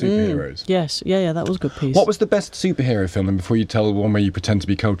Caveney on superheroes. Yes, yeah, that was a good piece. What was the best superhero film? And before you tell one where you pretend to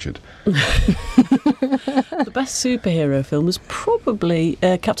be cultured. The best superhero film was probably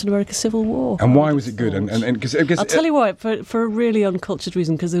Captain America: Civil War. And why was it good? And cause I'll tell you why. For a really uncultured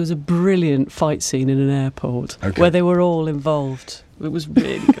reason, because there was a brilliant fight scene in an airport where they were all involved. It was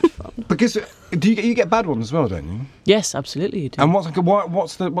really good fun. Because you get bad ones as well, don't you? Yes, absolutely you do. And what's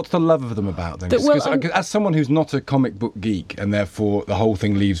the love of them about then? As someone who's not a comic book geek, and therefore the whole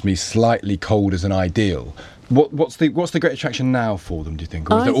thing leaves me slightly cold as an ideal. What's the great attraction now for them, do you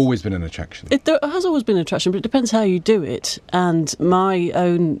think? Or has there always been an attraction? There has always been an attraction, but it depends how you do it. And my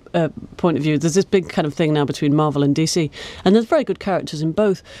own point of view, there's this big kind of thing now between Marvel and DC, and there's very good characters in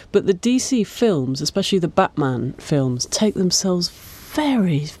both, but the DC films, especially the Batman films, take themselves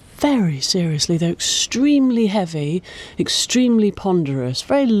very, very seriously. They're extremely heavy, extremely ponderous,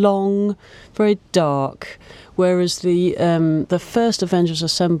 very long, very dark, whereas the first Avengers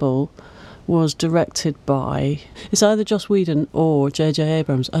Assemble was directed by, it's either Joss Whedon or J.J.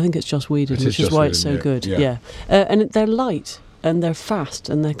 Abrams. I think it's Joss Whedon, which is why it's so good. Yeah. And they're light, and they're fast,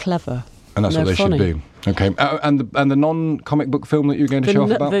 and they're clever. And that's what they should be. Okay, and the non-comic book film that you're going to show off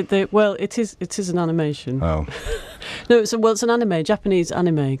about? Well, it is an animation. Oh. No, it's an anime, Japanese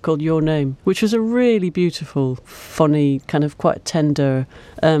anime called Your Name, which was a really beautiful, funny, kind of quite tender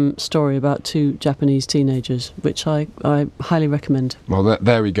story about two Japanese teenagers, which I highly recommend. Well,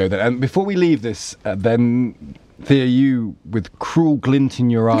 there we go then. And before we leave this, then Thea, you, with cruel glint in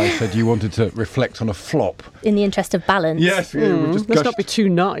your eye, said you wanted to reflect on a flop. In the interest of balance. Yes, let's not be too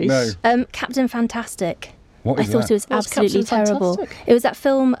nice. No. Captain Fantastic. What is I thought that? it was absolutely terrible. Fantastic? It was that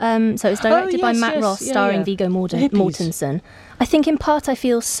film, so it was directed by Matt Ross, starring Viggo Hippies. Mortensen. I think in part I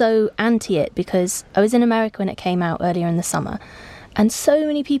feel so anti it because I was in America when it came out earlier in the summer, and so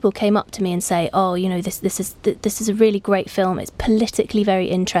many people came up to me and say, "Oh, you know, this is a really great film. It's politically very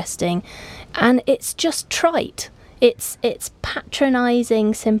interesting, and it's just trite. It's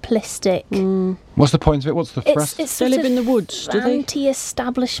patronising, simplistic." What's the point of it? What's the thrust? They live in the woods, do they?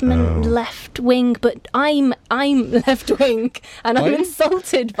 Anti-establishment, left wing, but I'm left wing, and I'm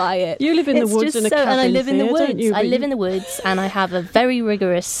insulted by it. You live in the woods in a cabin, and I live in the woods. don't you? I live in the woods, and I have a very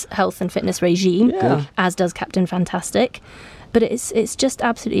rigorous health and fitness regime, as does Captain Fantastic. But it's just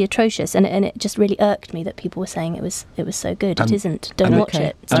absolutely atrocious, and it just really irked me that people were saying it was so good. It isn't. Don't watch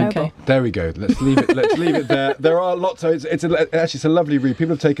it. It's terrible. There we go. Let's leave it there. There are lots. It's a lovely read.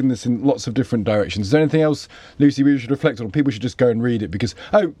 People have taken this in lots of different directions. Is there anything else, Lucy, we should reflect on? People should just go and read it because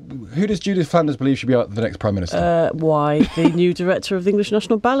who does Judith Flanders believe should be the next Prime Minister? Why, the new director of the English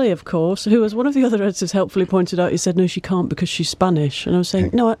National Ballet, of course, who, as one of the other editors helpfully pointed out, he said no, she can't because she's Spanish, and I was saying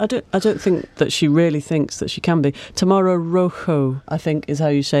no, I don't think that she really thinks that she can be. Tamara Rojo, I think is how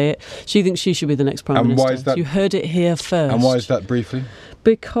you say it. She thinks she should be the next Prime Minister. Why is that? You heard it here first. And why is that, briefly?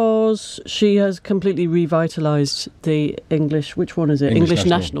 Because she has completely revitalised the English, which one is it? English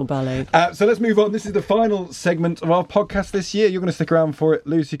National Ballet. So let's move on. This is the final segment of our podcast this year. You're going to stick around for it,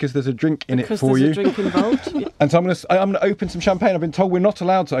 Lucy, because there's a drink in it for you. Because there's a drink involved. And so I'm going to open some champagne. I've been told we're not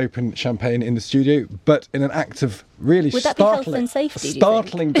allowed to open champagne in the studio, but in an act of really Would that be health and safety,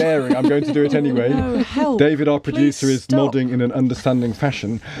 startling daring, I'm going to do it anyway. No, help. David, our producer, Please is stop. nodding in an understanding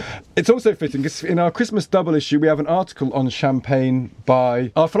fashion. It's also fitting because in our Christmas double issue, we have an article on champagne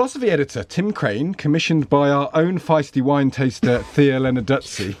by our philosophy editor, Tim Crane, commissioned by our own feisty wine taster, Thea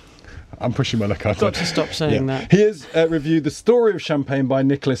Lenarduzzi. I'm pushing my luck, aren't I? Got to stop saying that. He has reviewed The Story of Champagne by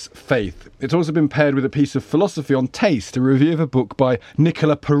Nicholas Faith. It's also been paired with a piece of philosophy on taste, a review of a book by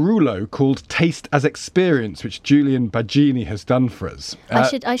Nicola Perullo called Taste as Experience, which Julian Baggini has done for us.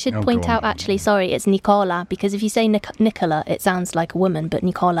 I should point out, actually, sorry, it's Nicola, because if you say Nicola, it sounds like a woman, but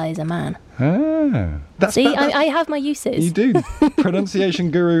Nicola is a man. I have my uses. You do.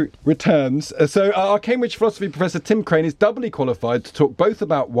 Pronunciation guru returns. So our Cambridge philosophy professor Tim Crane is doubly qualified to talk both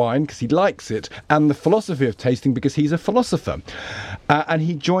about wine, because he likes it, and the philosophy of tasting, because he's a philosopher. And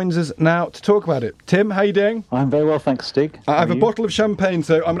he joins us now to talk about it. Tim, how are you doing? I'm very well, thanks, Stig. I have a bottle of champagne,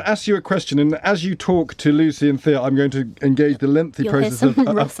 so I'm going to ask you a question, and as you talk to Lucy and Thea, I'm going to engage the lengthy process of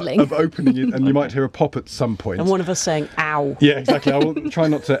opening it, and you might hear a pop at some point. And one of us saying, ow. Yeah, exactly. I will try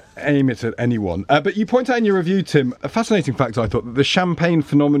not to aim it at anyone. But you point out in your review, Tim, a fascinating fact, I thought, that the champagne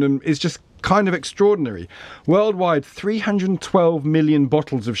phenomenon is just kind of extraordinary. Worldwide, 312 million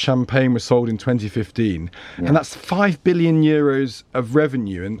bottles of champagne were sold in 2015, and that's 5 billion euros of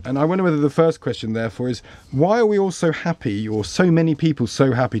revenue. And I wonder whether the first question, therefore, is why are we all so happy, or so many people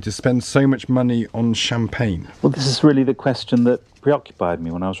so happy, to spend so much money on champagne? Well, this is really the question that preoccupied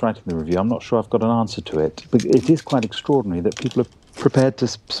me when I was writing the review. I'm not sure I've got an answer to it, but it is quite extraordinary that people are prepared to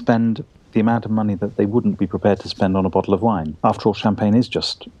spend the amount of money that they wouldn't be prepared to spend on a bottle of wine. After all, champagne is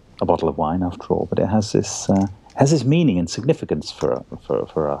just a bottle of wine, after all, but it has this meaning and significance for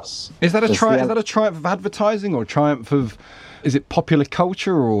us. Is that a triumph of advertising, or a triumph of, is it popular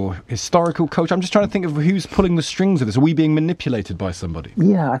culture or historical culture? I'm just trying to think of who's pulling the strings of this. Are we being manipulated by somebody?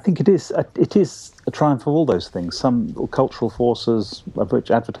 Yeah, I think it is. It is a triumph of all those things. Some cultural forces, of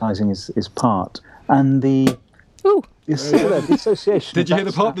which advertising is part, and the. Ooh. The association. Did you hear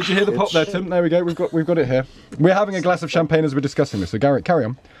the pop? Did you hear the pop there, Tim? There we go. We've got it here. We're having a glass of champagne as we're discussing this. So, Garrett, carry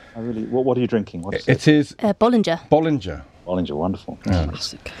on. What are you drinking? What is it? It is Bollinger. Bollinger, wonderful. Yeah.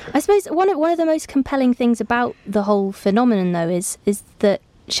 I suppose one of the most compelling things about the whole phenomenon, though, is that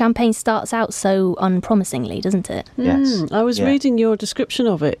champagne starts out so unpromisingly, doesn't it? Yes. I was reading your description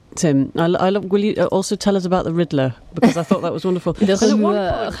of it, Tim. Will you also tell us about the Riddler? Because I thought that was wonderful. Because at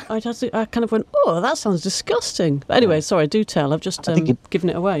one point, I kind of went, oh, that sounds disgusting. But anyway, sorry, do tell. I've just given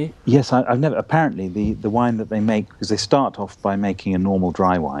it away. Yes, I've never. Apparently, the wine that they make, because they start off by making a normal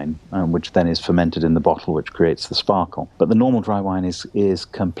dry wine, which then is fermented in the bottle, which creates the sparkle. But the normal dry wine is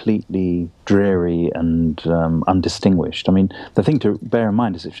completely dreary and undistinguished. I mean, the thing to bear in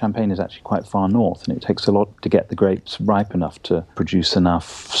mind is that Champagne is actually quite far north, and it takes a lot to get the grapes ripe enough to produce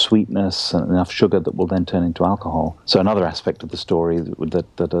enough sweetness and enough sugar that will then turn into alcohol. So another aspect of the story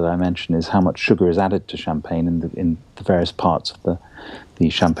that I mentioned is how much sugar is added to champagne in the various parts of the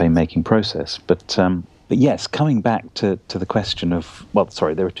champagne making process. But yes, coming back to the question of,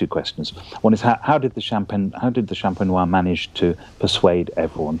 there are two questions. One is how did the Champenois manage to persuade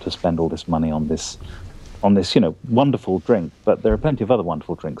everyone to spend all this money on this wonderful drink? But there are plenty of other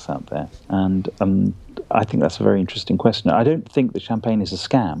wonderful drinks out there, and I think that's a very interesting question. I don't think that champagne is a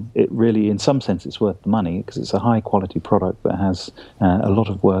scam. It really, in some sense, it's worth the money because it's a high-quality product that has a lot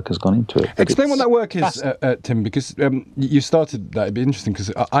of work has gone into it. Explain what that work is, Tim, because you started that. It'd be interesting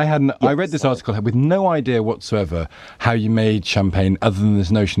because I read this article with no idea whatsoever how you made champagne, other than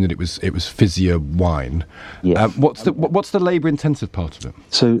this notion that it was fizzier wine. Yes. What's the labour-intensive part of it?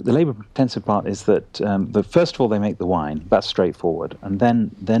 So the labour-intensive part is that first of all they make the wine. That's straightforward, and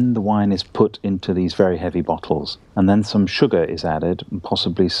then the wine is put into these very heavy bottles, and then some sugar is added, and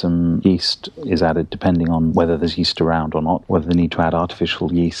possibly some yeast is added, depending on whether there's yeast around or not, whether they need to add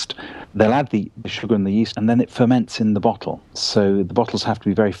artificial yeast. They'll add the sugar and the yeast, and then it ferments in the bottle. So the bottles have to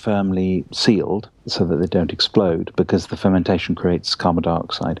be very firmly sealed so that they don't explode, because the fermentation creates carbon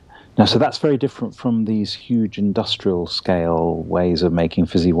dioxide. Now, so that's very different from these huge industrial scale ways of making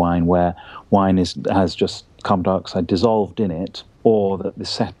fizzy wine, where wine has just carbon dioxide dissolved in it, or that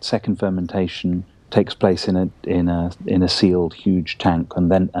the second fermentation takes place in a sealed huge tank,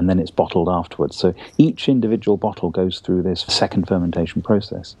 and then it's bottled afterwards. So each individual bottle goes through this second fermentation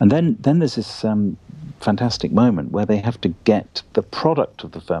process, and then there's this fantastic moment where they have to get the product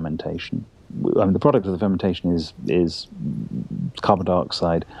of the fermentation. I mean, the product of the fermentation is carbon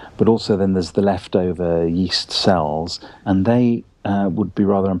dioxide, but also then there's the leftover yeast cells, and they would be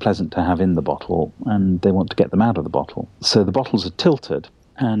rather unpleasant to have in the bottle, and they want to get them out of the bottle. So the bottles are tilted,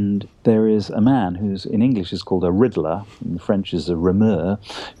 and there is a man who's, in English, is called a riddler, in French is a remeur,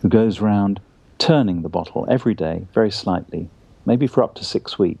 who goes around turning the bottle every day, very slightly, maybe for up to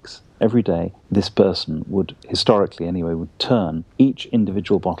 6 weeks. Every day, this person would, historically anyway, would turn each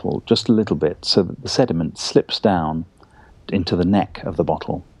individual bottle just a little bit so that the sediment slips down into the neck of the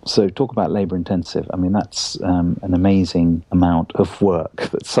bottle. So talk about labour intensive. I mean, that's an amazing amount of work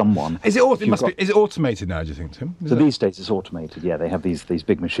that someone... Is it automated now, do you think, Tim? These days it's automated, yeah. They have these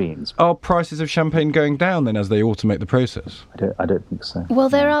big machines. Are prices of champagne going down then as they automate the process? I don't think so. Well,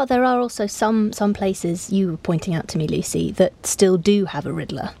 there are also some places, you were pointing out to me, Lucy, that still do have a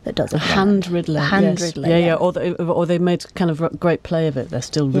riddler that does it. A hand riddler. Riddler. Yeah. Or they made kind of great play of it. They're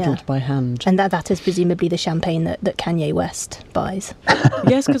still riddled by hand. And that is presumably the champagne that Kanye West buys.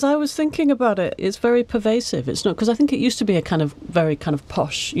 Yes, because I was thinking about it. It's very pervasive. It's not, because I think it used to be a kind of very kind of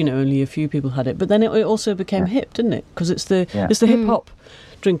posh, only a few people had it. But then it also became hip, didn't it? Because it's the hip hop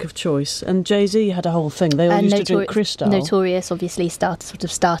drink of choice. And Jay-Z had a whole thing. They all used to drink Cristal. Notorious obviously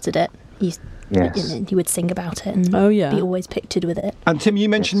started it. He would sing about it and be always pictured with it. And Tim, you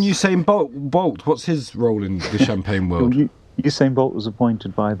mentioned Usain Bolt. What's his role in the champagne world? Usain Bolt was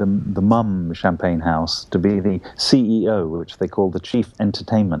appointed by the Mum Champagne House to be the CEO, which they call the Chief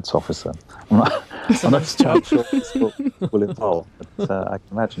Entertainments Officer. I'm not sure this will involve, but I can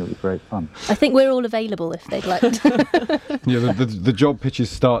imagine it would be great fun. I think we're all available if they'd like to. The job pitches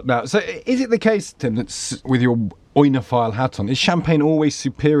start now. So is it the case, Tim, that with your oinophile hat on, is champagne always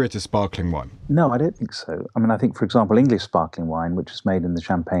superior to sparkling wine? No, I don't think so. I mean, I think, for example, English sparkling wine, which is made in the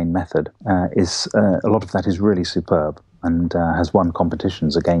champagne method, is a lot of that is really superb and has won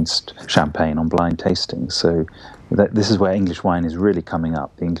competitions against champagne on blind tasting. So this is where English wine is really coming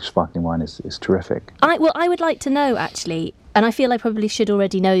up. The English sparkling wine is terrific. I would like to know, actually, and I feel I probably should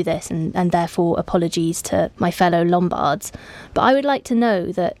already know this, and therefore apologies to my fellow Lombards, but I would like to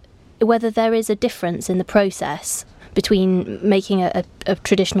know that whether there is a difference in the process between making a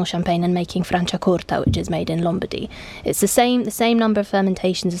traditional champagne and making Franciacorta, which is made in Lombardy. It's the same number of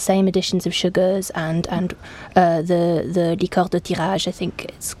fermentations, the same additions of sugars, and the liqueur de tirage, I think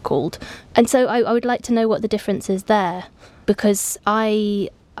it's called. And so I would like to know what the difference is there, because I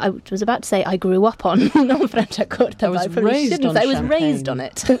was about to say I grew up on Franciacorta. I was raised on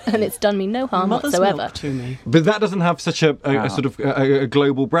it, and it's done me no harm whatsoever. Milk to me. But that doesn't have such a sort of a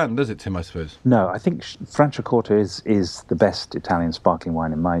global brand, does it, Tim, I suppose? No, I think Franciacorta is the best Italian sparkling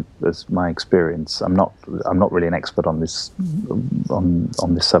wine in my experience. I'm not really an expert on this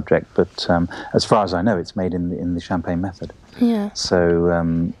on this subject, but as far as I know, it's made in the champagne method. Yeah.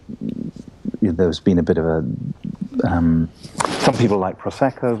 So there's been a bit of a... some people like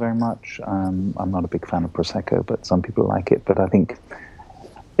Prosecco very much. I'm not a big fan of Prosecco, but some people like it. But I think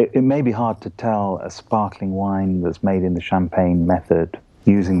it may be hard to tell a sparkling wine that's made in the champagne method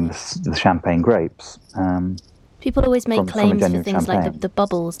using the champagne grapes. People always make claims for things champagne. like the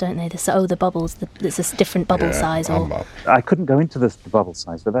bubbles, don't they? The bubbles, it's a different bubble size. I couldn't go into the bubble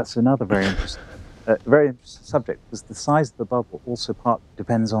size, but that's another very interesting subject, because the size of the bubble also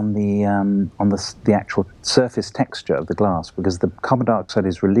depends on the actual surface texture of the glass, because the carbon dioxide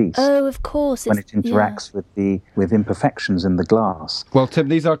is released. Oh, of course, when it interacts with imperfections in the glass. Well, Tim,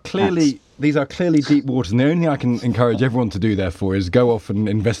 these are clearly deep waters, and the only thing I can encourage everyone to do, therefore, is go off and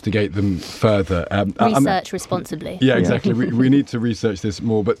investigate them further. Research responsibly. Yeah, exactly. we need to research this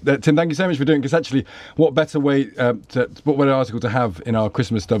more. But Tim, thank you so much for doing it, because actually, what better article to have in our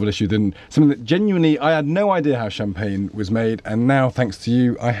Christmas double issue than something that genuinely I had no idea how champagne was made, and now, thanks to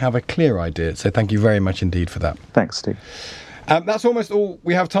you, I have a clear idea. So thank you very much indeed for that. Thanks, Steve. That's almost all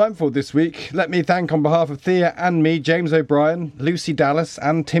we have time for this week. Let me thank on behalf of Thea and me, James O'Brien, Lucy Dallas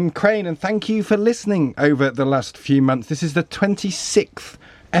and Tim Crane, and thank you for listening over the last few months. This is the 26th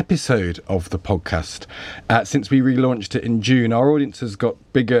episode of the podcast. Since we relaunched it in June, our audience has got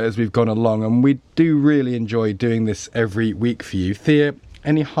bigger as we've gone along, and we do really enjoy doing this every week for you. Thea,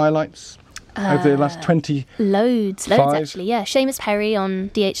 any highlights over the last 20? Loads actually, yeah. Seamus Perry on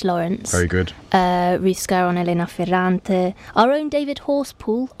D.H. Lawrence. Very good. Ruth Scar on Elena Ferrante. Our own David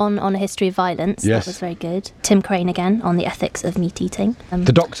Horspool on A History of Violence. Yes. That was very good. Tim Crane again on the ethics of meat eating.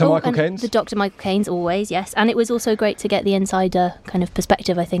 The Dr. Michael Keynes. The Dr. Michael Keynes, always, yes. And it was also great to get the insider kind of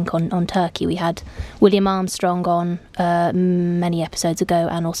perspective, I think, on Turkey. We had William Armstrong on many episodes ago,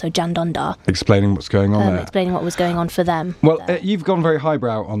 and also Jan Dundar. Explaining what's going on there. Explaining what was going on for them. Well, you've gone very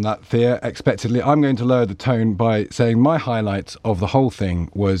highbrow on that, Thea, expectedly. I'm going to lower the tone by saying my highlight of the whole thing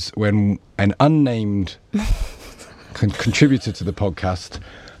was when an unnamed contributor to the podcast,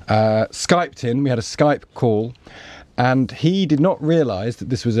 Skyped in. We had a Skype call, and he did not realise that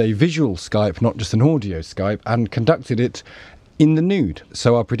this was a visual Skype, not just an audio Skype, and conducted it in the nude.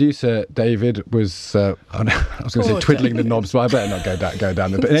 So our producer David was I was going to say twiddling the knobs, but I better not go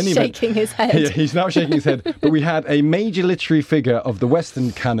down there. But in any event, shaking his head. He's now shaking his head. But we had a major literary figure of the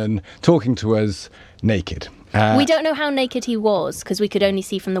Western canon talking to us naked. We don't know how naked he was because we could only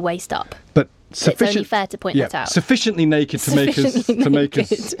see from the waist up. But it's only fair to point that out. Sufficiently naked to make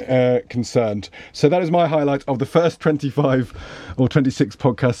us concerned. So that is my highlight of the first 25 or 26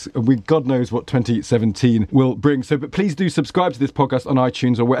 podcasts. God knows what 2017 will bring. So, but please do subscribe to this podcast on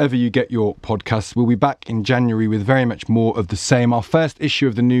iTunes or wherever you get your podcasts. We'll be back in January with very much more of the same. Our first issue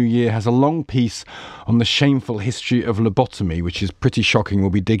of the new year has a long piece on the shameful history of lobotomy, which is pretty shocking. We'll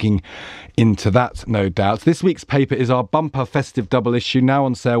be digging into that, no doubt. This week's paper is our bumper festive double issue, now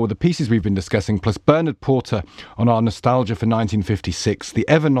on sale with the pieces we've been discussing, plus Bernard Porter on our nostalgia for 1956, the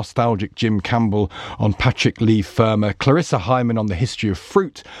ever nostalgic Jim Campbell on Patrick Leigh Fermor, Clarissa Hyman on the history of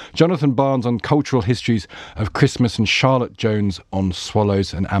fruit, Jonathan Barnes on cultural histories of Christmas, and Charlotte Jones on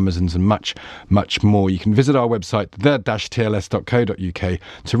swallows and Amazons, and much, much more. You can visit our website, the-tls.co.uk,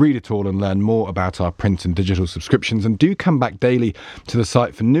 to read it all and learn more about our print and digital subscriptions. And do come back daily to the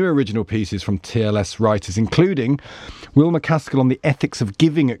site for new original pieces from TLS writers, including Will McCaskill on the ethics of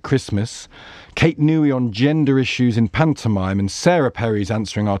giving at Christmas, Kate Newey on gender issues in pantomime, and Sarah Perry's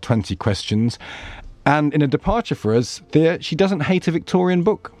answering our 20 questions. And in a departure for us, Thea, she doesn't hate a Victorian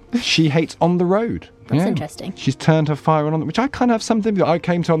book. She hates On the Road. That's interesting. She's turned her fire on, which I kind of have something that I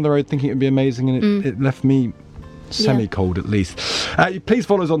came to On the Road thinking it would be amazing, and it left me semi-cold at least. Please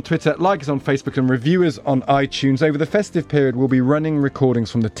follow us on Twitter, like us on Facebook, and review us on iTunes. Over the festive period, we'll be running recordings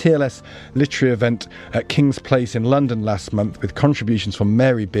from the TLS literary event at King's Place in London last month, with contributions from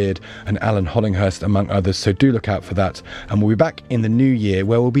Mary Beard and Alan Hollinghurst, among others, so do look out for that. And we'll be back in the new year,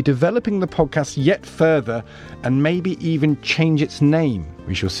 where we'll be developing the podcast yet further and maybe even change its name.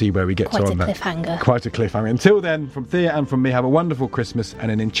 We shall see where we get to on that. Quite a cliffhanger. Until then, from Thea and from me, have a wonderful Christmas and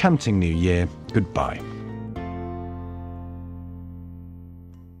an enchanting new year. Goodbye.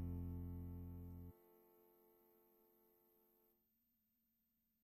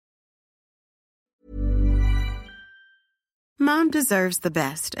 Mom deserves the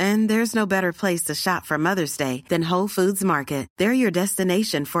best, and there's no better place to shop for Mother's Day than Whole Foods Market. They're your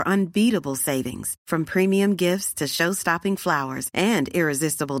destination for unbeatable savings, from premium gifts to show-stopping flowers and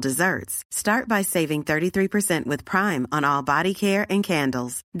irresistible desserts. Start by saving 33% with Prime on all body care and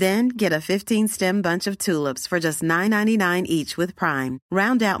candles. Then get a 15-stem bunch of tulips for just $9.99 each with Prime.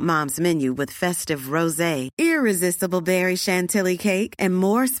 Round out Mom's menu with festive rosé, irresistible berry chantilly cake, and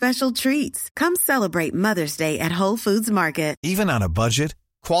more special treats. Come celebrate Mother's Day at Whole Foods Market. Even on a budget,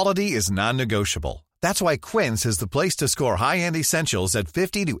 quality is non-negotiable. That's why Quince is the place to score high-end essentials at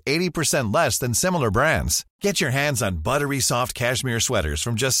 50 to 80% less than similar brands. Get your hands on buttery soft cashmere sweaters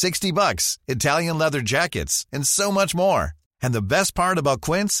from just $60, Italian leather jackets, and so much more. And the best part about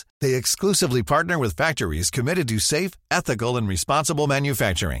Quince, they exclusively partner with factories committed to safe, ethical, and responsible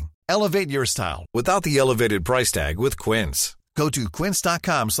manufacturing. Elevate your style without the elevated price tag with Quince. Go to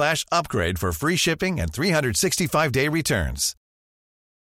quince.com/upgrade for free shipping and 365-day returns.